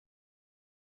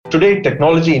Today,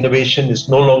 technology innovation is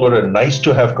no longer a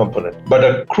nice-to-have component, but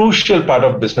a crucial part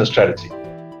of business strategy.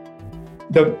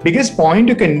 The biggest point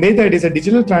to convey that is a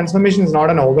digital transformation is not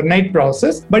an overnight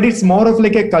process, but it's more of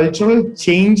like a cultural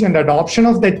change and adoption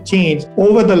of that change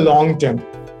over the long term.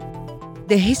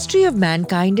 The history of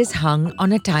mankind is hung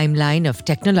on a timeline of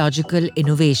technological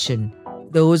innovation.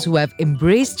 Those who have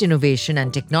embraced innovation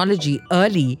and technology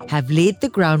early have laid the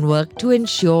groundwork to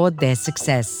ensure their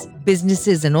success.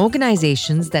 Businesses and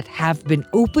organizations that have been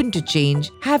open to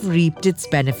change have reaped its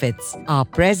benefits. Our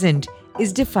present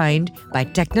is defined by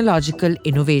technological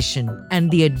innovation,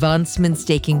 and the advancements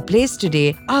taking place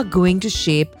today are going to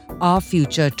shape our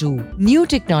future too. New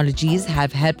technologies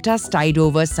have helped us tide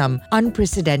over some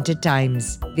unprecedented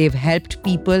times. They've helped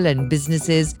people and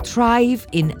businesses thrive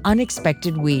in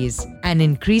unexpected ways. And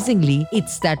increasingly,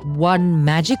 it's that one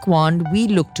magic wand we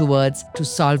look towards to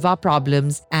solve our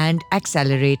problems and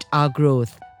accelerate our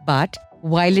growth. But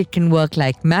while it can work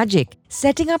like magic,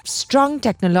 setting up strong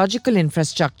technological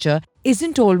infrastructure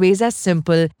isn't always as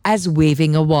simple as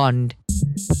waving a wand.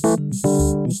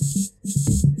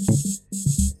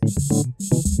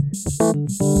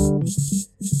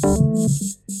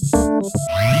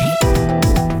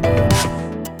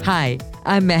 Hi,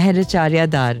 I'm Meher Acharya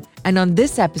Dar, and on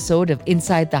this episode of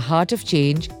Inside the Heart of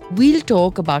Change, we'll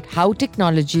talk about how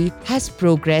technology has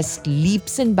progressed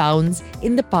leaps and bounds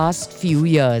in the past few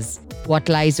years, what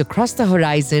lies across the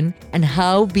horizon, and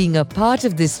how being a part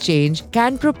of this change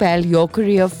can propel your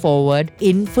career forward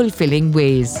in fulfilling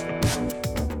ways.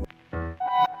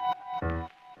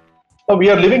 We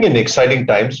are living in exciting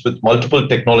times with multiple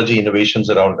technology innovations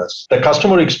around us. The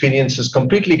customer experience is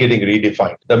completely getting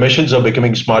redefined. The machines are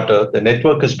becoming smarter. The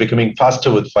network is becoming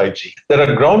faster with 5G. There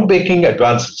are groundbreaking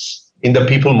advances in the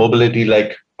people mobility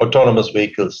like autonomous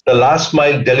vehicles, the last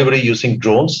mile delivery using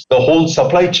drones. The whole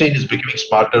supply chain is becoming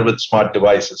smarter with smart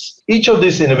devices. Each of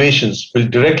these innovations will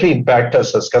directly impact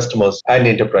us as customers and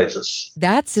enterprises.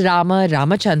 That's Rama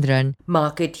Ramachandran,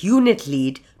 Market Unit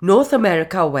Lead, North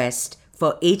America West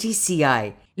for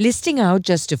ATCI, listing out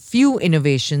just a few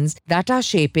innovations that are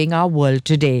shaping our world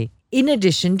today. In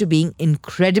addition to being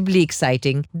incredibly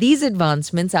exciting, these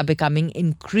advancements are becoming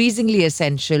increasingly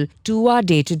essential to our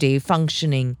day-to-day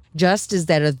functioning. Just as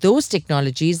there are those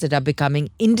technologies that are becoming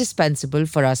indispensable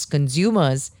for us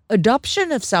consumers,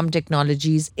 adoption of some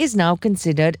technologies is now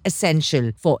considered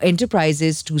essential for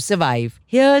enterprises to survive.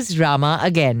 Here's Rama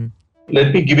again.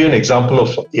 Let me give you an example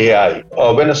of AI.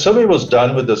 When a survey was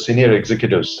done with the senior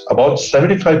executives, about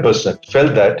 75%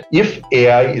 felt that if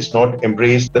AI is not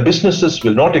embraced, the businesses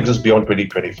will not exist beyond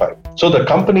 2025. So the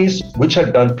companies which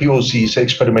had done POCs,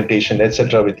 experimentation,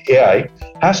 etc. with AI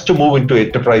has to move into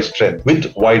enterprise trend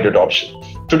with wide adoption.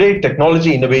 Today,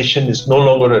 technology innovation is no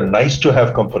longer a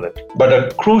nice-to-have component, but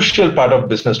a crucial part of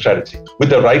business strategy. With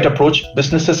the right approach,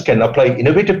 businesses can apply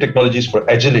innovative technologies for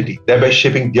agility, thereby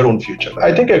shaping their own future.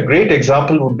 I think a great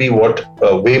example would be what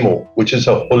Waymo, which is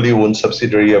a wholly owned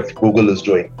subsidiary of Google, is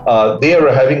doing. They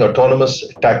are having autonomous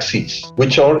taxis,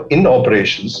 which are in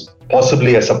operations,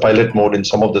 possibly as a pilot mode in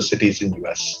some of the cities in the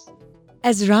US.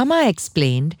 As Rama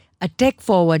explained, a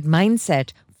tech-forward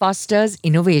mindset fosters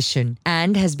innovation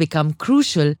and has become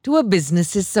crucial to a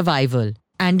business's survival.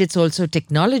 And it's also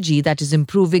technology that is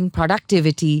improving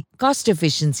productivity, cost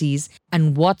efficiencies,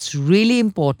 and what's really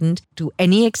important to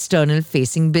any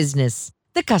external-facing business,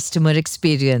 the customer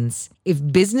experience.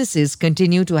 If businesses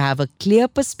continue to have a clear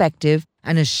perspective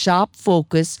and a sharp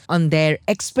focus on their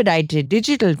expedited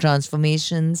digital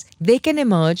transformations, they can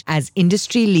emerge as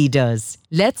industry leaders.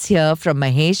 Let's hear from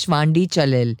Mahesh Vandi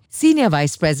Chalil, Senior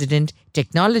Vice President,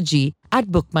 Technology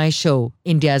at Book My Show,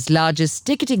 India's largest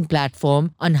ticketing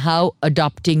platform, on how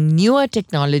adopting newer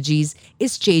technologies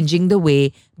is changing the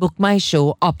way Book My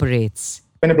Show operates.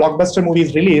 When a blockbuster movie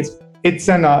is released, it's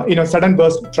an sudden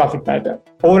burst of traffic pattern.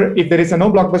 Or if there is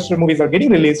no blockbuster movies are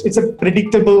getting released, it's a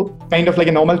predictable kind of like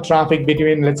a normal traffic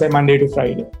between, let's say, Monday to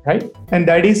Friday, right? And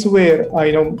that is where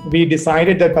we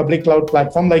decided that public cloud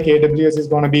platform like AWS is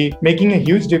going to be making a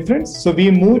huge difference. So we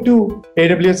moved to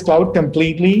AWS cloud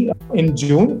completely in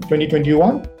June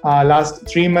 2021. Last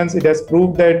 3 months, it has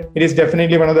proved that it is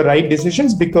definitely one of the right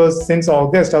decisions, because since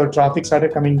August, our traffic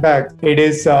started coming back. It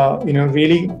is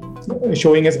really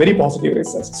showing us very positive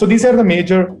results. So these are the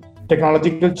major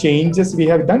technological changes we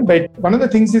have done. But one of the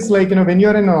things is when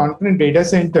you're in on-prem data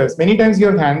centers, many times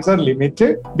your hands are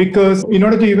limited, because in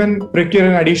order to even procure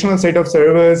an additional set of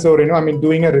servers or,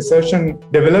 doing a research and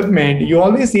development, you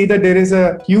always see that there is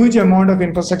a huge amount of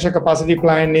infrastructure capacity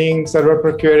planning, server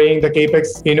procuring, the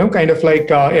CapEx,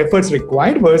 efforts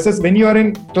required, versus when you are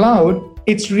in cloud,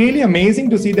 it's really amazing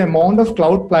to see the amount of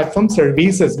cloud platform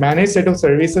services, managed set of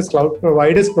services cloud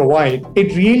providers provide.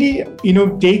 It really,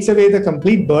 takes away the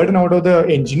complete burden out of the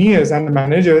engineers and the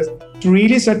managers to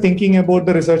really start thinking about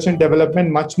the research and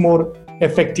development much more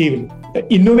effectively. The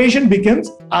innovation becomes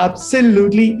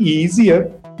absolutely easier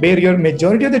where your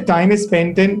majority of the time is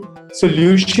spent in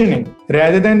solutioning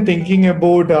rather than thinking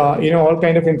about all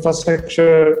kind of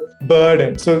infrastructure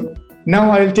burden. So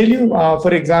now I'll tell you,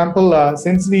 for example,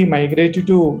 since we migrated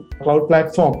to cloud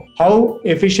platform, how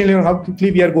efficiently or how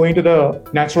quickly we are going to the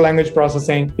natural language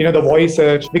processing, the voice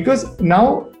search, because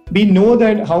now we know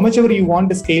that how much ever you want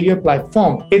to scale your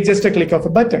platform, it's just a click of a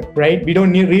button, right? We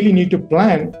don't really need to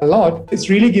plan a lot. It's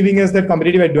really giving us that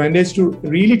competitive advantage to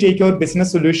really take our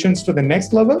business solutions to the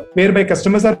next level, whereby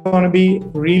customers are going to be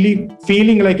really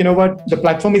feeling like, the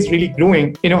platform is really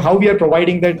growing, how we are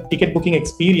providing that ticket booking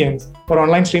experience or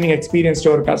online streaming experience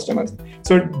to our customers.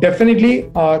 So definitely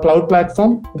cloud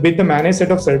platform with the managed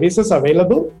set of services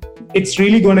available, it's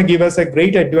really going to give us a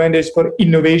great advantage for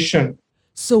innovation.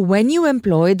 So when you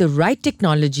employ the right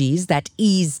technologies that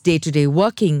ease day-to-day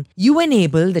working, you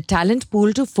enable the talent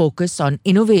pool to focus on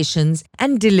innovations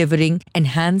and delivering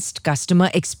enhanced customer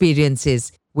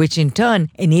experiences, which in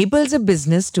turn enables a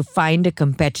business to find a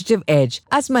competitive edge,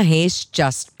 as Mahesh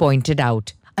just pointed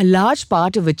out. A large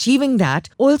part of achieving that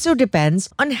also depends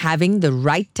on having the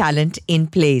right talent in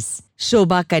place.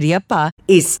 Shobha Kariyappa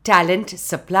is Talent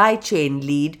Supply Chain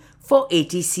Lead for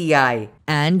ATCI,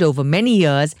 and over many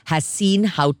years has seen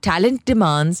how talent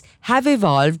demands have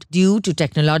evolved due to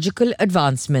technological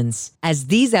advancements. As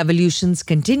these evolutions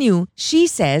continue, she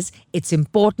says it's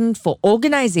important for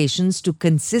organizations to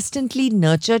consistently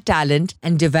nurture talent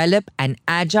and develop an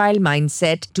agile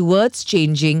mindset towards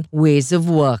changing ways of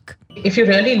work. If you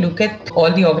really look at all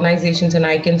the organizations, and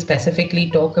I can specifically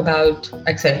talk about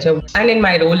Accenture, and in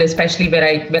my role, especially where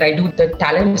I do the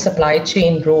talent supply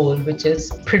chain role, which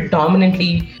is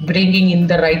predominantly bringing in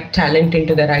the right talent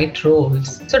into the right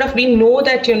roles. Sort of, we know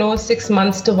that, 6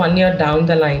 months to 1 year down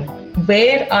the line,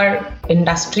 where our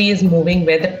industry is moving,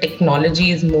 where the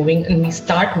technology is moving, and we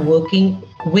start working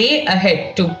way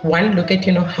ahead to look at,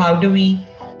 how do we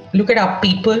look at our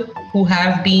people who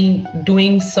have been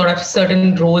doing sort of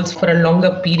certain roles for a longer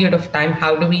period of time.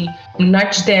 How do we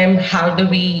nudge them? How do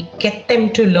we get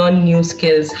them to learn new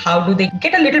skills? How do they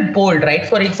get a little bold, right?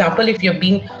 For example, if you're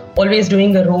being always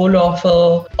doing the role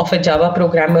of a Java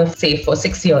programmer, say for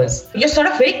 6 years, you're sort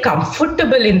of very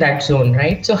comfortable in that zone,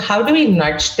 right? So how do we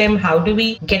nudge them? How do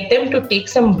we get them to take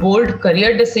some bold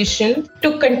career decision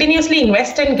to continuously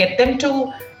invest and get them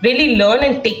to really learn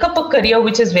and take up a career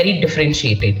which is very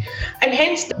differentiated? And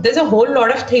hence, there's a whole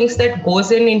lot of things that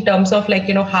goes in terms of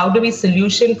how do we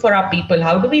solution for our people?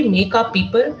 How do we make our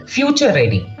people future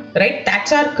ready, right?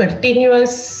 That's our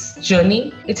continuous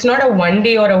journey. It's not a 1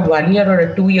 day or a 1 year or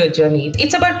a 2 year journey.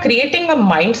 It's about creating a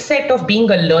mindset of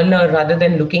being a learner rather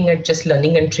than looking at just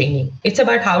learning and training. It's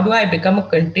about how do I become a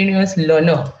continuous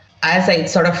learner as I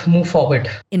sort of move forward.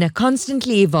 In a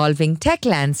constantly evolving tech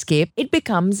landscape, it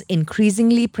becomes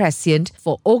increasingly prescient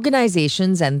for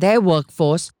organizations and their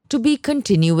workforce to be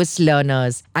continuous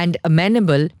learners and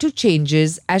amenable to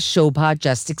changes, as Shobha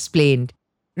just explained.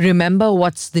 Remember,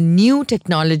 what's the new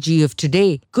technology of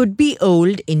today could be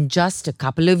old in just a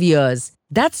couple of years.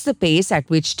 That's the pace at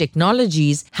which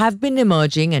technologies have been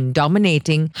emerging and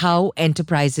dominating how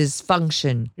enterprises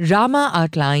function. Rama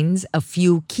outlines a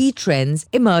few key trends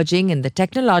emerging in the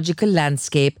technological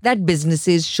landscape that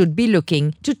businesses should be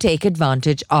looking to take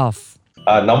advantage of.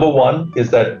 Number one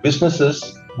is that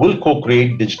businesses will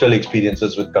co-create digital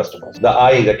experiences with customers.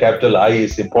 The capital I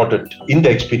is important in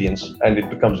the experience, and it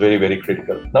becomes very, very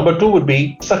critical. Number two would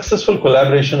be successful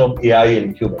collaboration of AI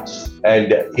and humans.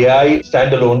 And AI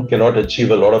standalone cannot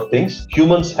achieve a lot of things.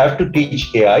 Humans have to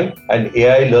teach AI, and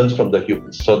AI learns from the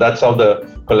humans. So that's how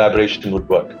the collaboration would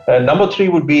work. And number three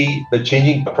would be the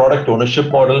changing product ownership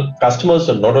model. Customers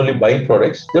are not only buying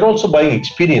products, they're also buying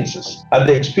experiences, and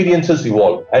the experiences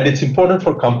evolve. And it's important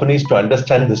for companies to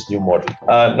understand this new model.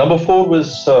 Number four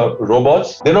was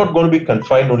robots. They're not going to be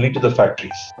confined only to the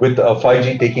factories. With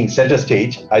 5G taking center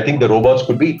stage, I think the robots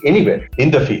could be anywhere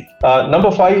in the field.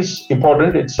 Number five is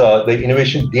important. It's the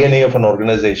innovation DNA of an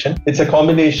organization. It's a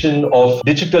combination of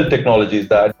digital technologies,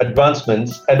 the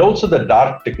advancements, and also the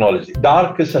dark technology.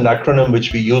 Dark is an acronym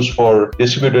which we use for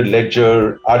distributed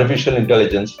ledger, artificial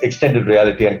intelligence, extended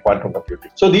reality, and quantum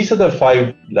computing. So these are the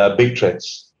five big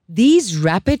trends. These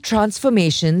rapid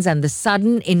transformations and the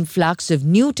sudden influx of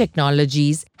new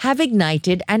technologies have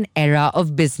ignited an era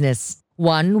of business,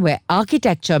 one where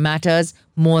architecture matters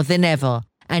more than ever.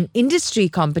 and industry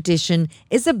competition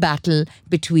is a battle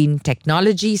between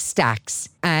technology stacks.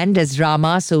 And as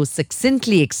Rama so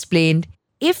succinctly explained,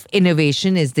 if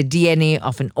innovation is the DNA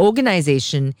of an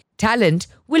organization, talent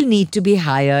will need to be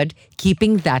hired,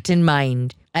 keeping that in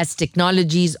mind. As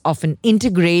technologies often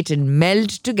integrate and meld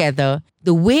together,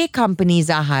 the way companies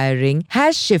are hiring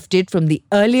has shifted from the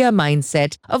earlier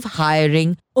mindset of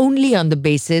hiring only on the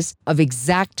basis of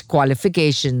exact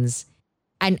qualifications.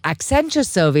 An Accenture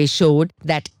survey showed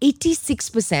that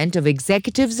 86% of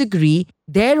executives agree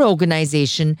their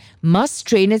organization must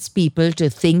train its people to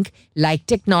think like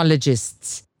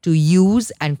technologists, to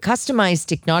use and customize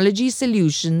technology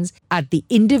solutions at the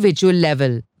individual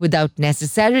level without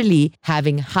necessarily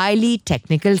having highly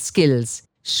technical skills.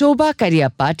 Shobha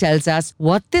Kariappa tells us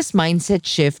what this mindset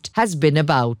shift has been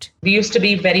about. We used to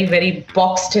be very, very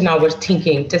boxed in our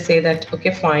thinking to say that,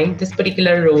 okay, fine, this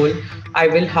particular role, I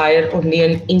will hire only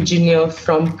an engineer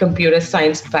from computer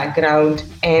science background,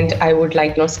 and I would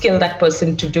skill that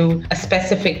person to do a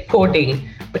specific coding.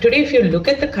 But today, if you look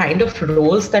at the kind of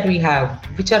roles that we have,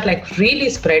 which are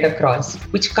really spread across,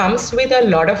 which comes with a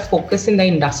lot of focus in the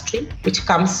industry, which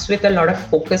comes with a lot of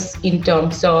focus in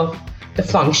terms of the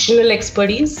functional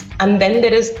expertise, and then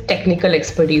there is technical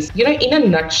expertise. In a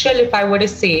nutshell, if I were to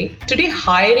say, today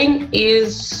hiring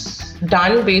is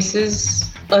done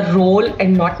basis a role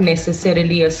and not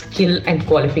necessarily a skill and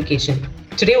qualification.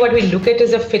 Today, what we look at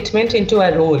is a fitment into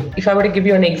a role. If I were to give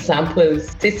you an example,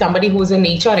 say somebody who's an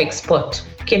HR expert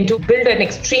can build an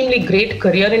extremely great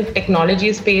career in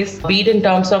technology space, be it in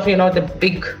terms of, the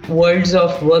big worlds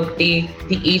of Workday,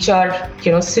 the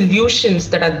HR, solutions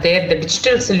that are there, the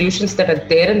digital solutions that are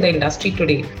there in the industry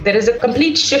today. There is a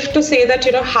complete shift to say that,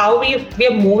 how we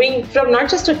are moving from not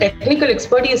just a technical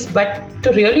expertise, but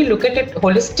to really look at it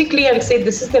holistically and say,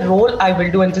 this is the role I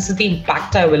will do and this is the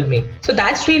impact I will make. So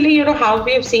that's really, how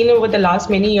we have seen over the last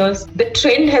many years, the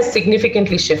trend has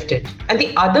significantly shifted. And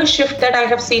the other shift that I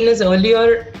have seen is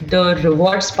earlier, the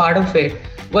rewards part of it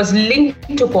was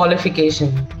linked to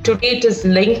qualification. Today it is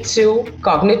linked to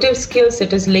cognitive skills,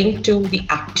 it is linked to the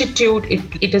aptitude,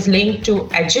 it is linked to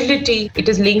agility, it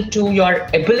is linked to your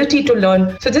ability to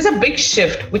learn. So there's a big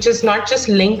shift, which is not just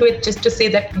linked with just to say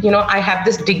that, I have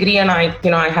this degree and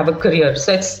I have a career.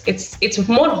 So it's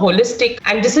more holistic,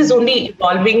 and this is only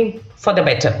evolving for the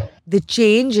better. The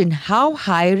change in how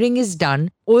hiring is done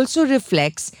also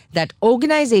reflects that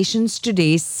organizations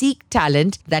today seek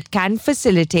talent that can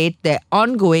facilitate their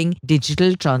ongoing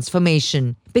digital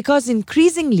transformation. Because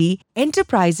increasingly,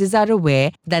 enterprises are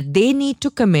aware that they need to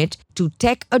commit to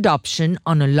tech adoption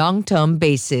on a long-term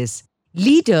basis.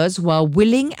 Leaders who are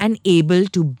willing and able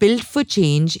to build for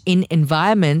change in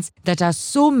environments that are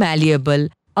so malleable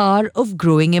are of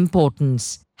growing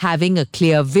importance. Having a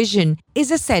clear vision is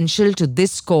essential to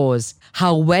this cause.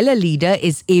 How well a leader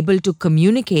is able to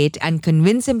communicate and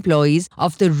convince employees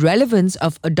of the relevance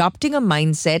of adopting a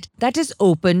mindset that is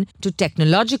open to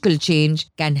technological change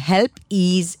can help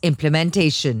ease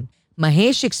implementation.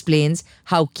 Mahesh explains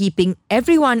how keeping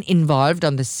everyone involved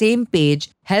on the same page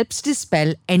helps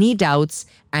dispel any doubts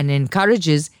and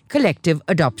encourages collective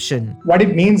adoption. What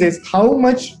it means is how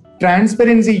much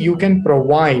transparency you can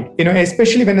provide,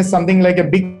 especially when it's something like a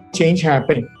big change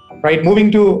happening, right?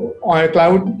 Moving to a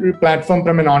cloud platform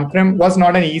from an on-prem was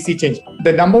not an easy change.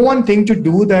 The number one thing to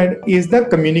do that is the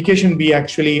communication. We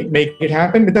actually make it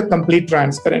happen with a complete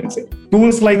transparency.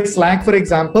 Tools like Slack, for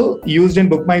example, used in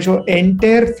Book My Show,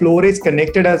 entire floor is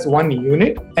connected as one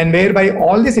unit, and whereby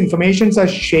all these informations are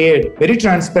shared very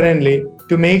transparently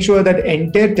to make sure that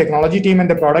entire technology team and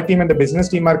the product team and the business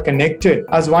team are connected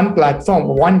as one platform,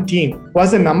 one team,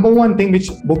 was the number one thing which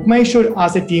Book My Show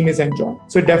as a team is enjoying.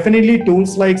 So definitely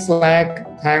tools like Slack,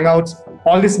 Hangouts,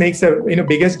 all this makes a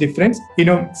biggest difference.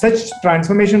 Such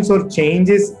transformations or change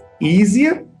is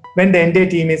easier when the entire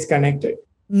team is connected.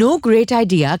 No great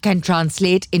idea can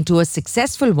translate into a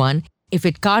successful one if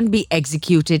it can't be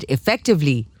executed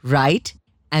effectively, right?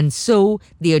 And so,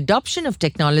 the adoption of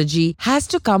technology has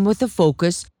to come with a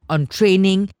focus on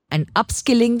training and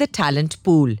upskilling the talent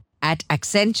pool. At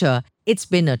Accenture, it's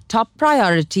been a top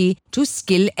priority to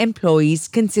skill employees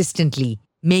consistently,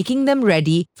 making them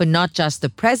ready for not just the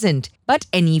present, but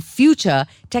any future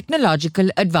technological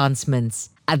advancements.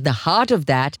 At the heart of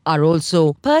that are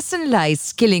also personalized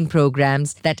skilling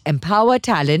programs that empower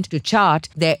talent to chart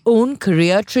their own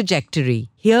career trajectory.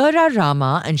 Here are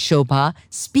Rama and Shobha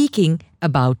speaking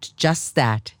about just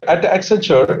that. At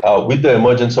Accenture, with the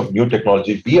emergence of new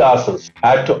technology, we ourselves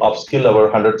had to upskill our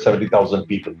 170,000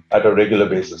 people at a regular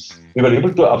basis. We were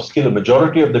able to upskill a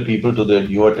majority of the people to the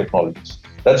newer technologies.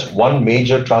 That's one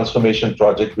major transformation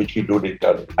project which we do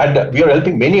internally. And we are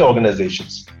helping many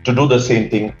organizations to do the same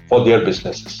thing for their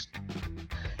businesses.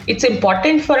 It's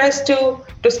important for us to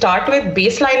start with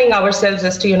baselining ourselves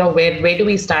as to, where do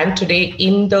we stand today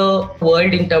in the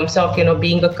world in terms of,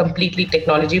 being a completely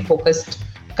technology focused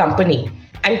company.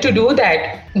 And to do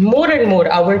that, more and more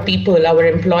our people, our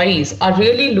employees are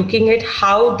really looking at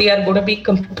how they are going to be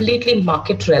completely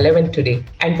market relevant today.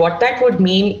 And what that would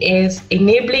mean is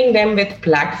enabling them with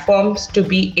platforms to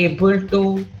be able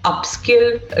to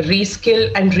upskill,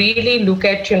 reskill, and really look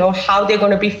at, how they're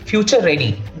going to be future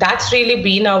ready. That's really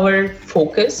been our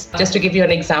focus. Just to give you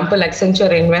an example,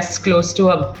 Accenture invests close to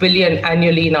 $1 billion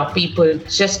annually in our people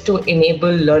just to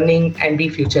enable learning and be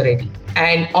future ready.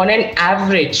 And on an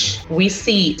average, we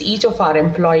see each of our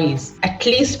employees at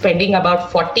least spending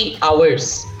about 40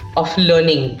 hours of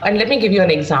learning. And let me give you an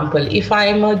example. If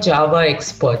I'm a Java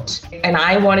expert and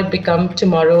I want to become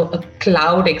tomorrow a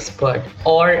cloud expert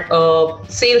or a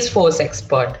Salesforce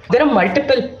expert, there are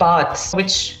multiple paths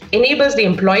which enables the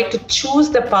employee to choose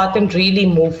the path and really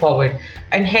move forward.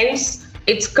 And hence,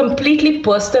 it's completely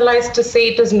personalized to say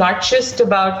it is not just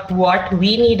about what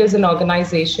we need as an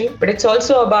organization, but it's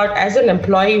also about, as an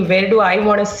employee, where do I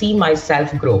want to see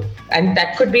myself grow? And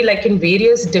that could be like in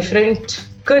various different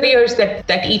careers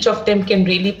that each of them can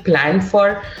really plan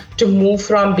for, to move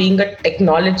from being a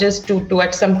technologist to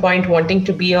at some point wanting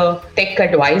to be a tech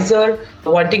advisor,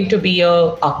 wanting to be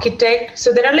a architect.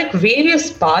 So there are like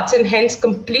various paths, and hence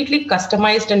completely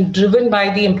customized and driven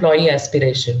by the employee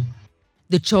aspiration.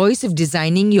 The choice of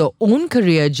designing your own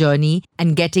career journey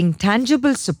and getting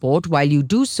tangible support while you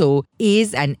do so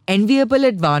is an enviable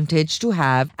advantage to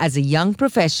have as a young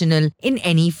professional in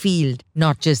any field.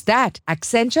 Not just that,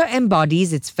 Accenture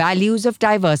embodies its values of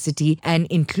diversity and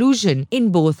inclusion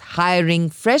in both hiring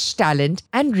fresh talent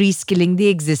and reskilling the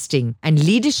existing. And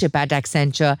leadership at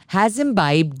Accenture has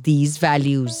imbibed these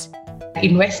values.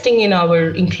 Investing in our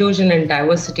inclusion and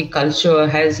diversity culture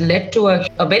has led to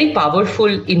a very powerful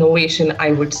innovation,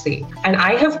 I would say. And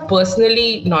I have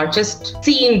personally not just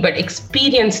seen but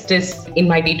experienced this in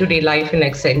my day-to-day life in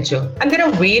Accenture. And there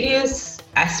are various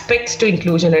aspects to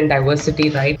inclusion and diversity,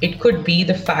 right? It could be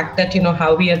the fact that,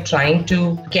 how we are trying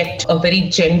to get a very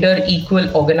gender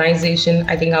equal organization.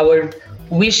 I think our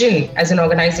vision as an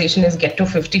organization is get to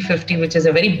 50-50, which is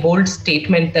a very bold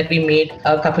statement that we made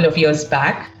a couple of years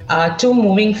back. To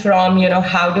moving from,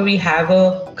 how do we have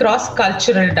a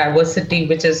cross-cultural diversity,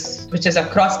 which is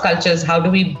across cultures? How do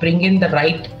we bring in the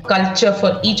right culture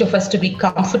for each of us to be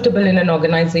comfortable in an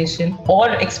organization, or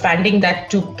expanding that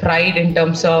to pride in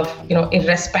terms of,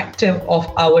 irrespective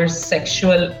of our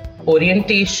sexual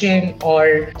orientation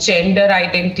or gender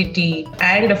identity,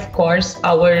 and of course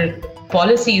our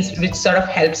policies, which sort of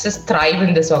helps us thrive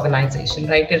in this organization,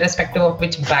 right? Irrespective of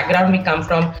which background we come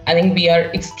from, I think we are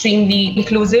extremely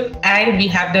inclusive, and we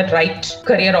have the right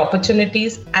career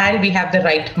opportunities, and we have the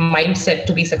right mindset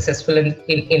to be successful in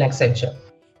Accenture.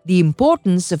 The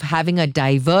importance of having a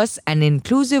diverse and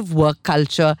inclusive work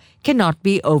culture cannot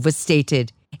be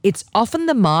overstated. It's often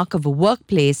the mark of a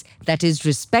workplace that is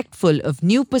respectful of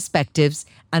new perspectives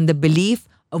and the belief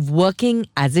of working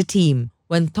as a team.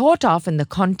 When thought of in the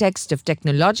context of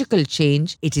technological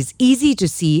change, it is easy to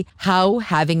see how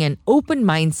having an open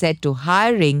mindset to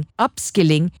hiring,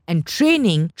 upskilling, and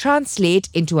training translate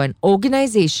into an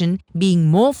organization being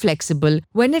more flexible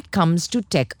when it comes to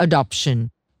tech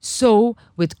adoption. So,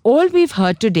 with all we've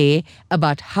heard today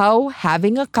about how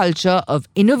having a culture of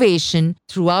innovation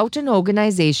throughout an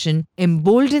organization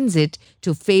emboldens it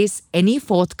to face any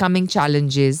forthcoming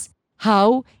challenges,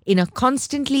 how, in a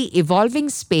constantly evolving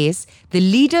space, the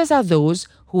leaders are those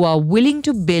who are willing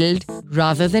to build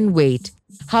rather than wait,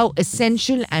 how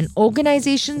essential an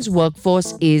organization's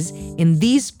workforce is in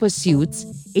these pursuits,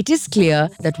 it is clear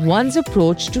that one's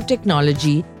approach to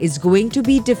technology is going to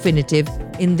be definitive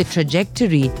in the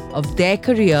trajectory of their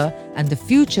career and the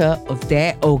future of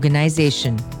their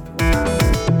organization.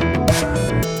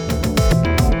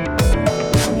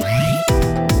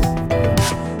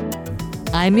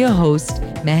 I'm your host,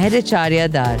 Meher Acharya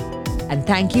Dar, and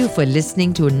thank you for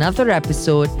listening to another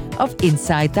episode of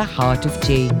Inside the Heart of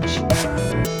Change.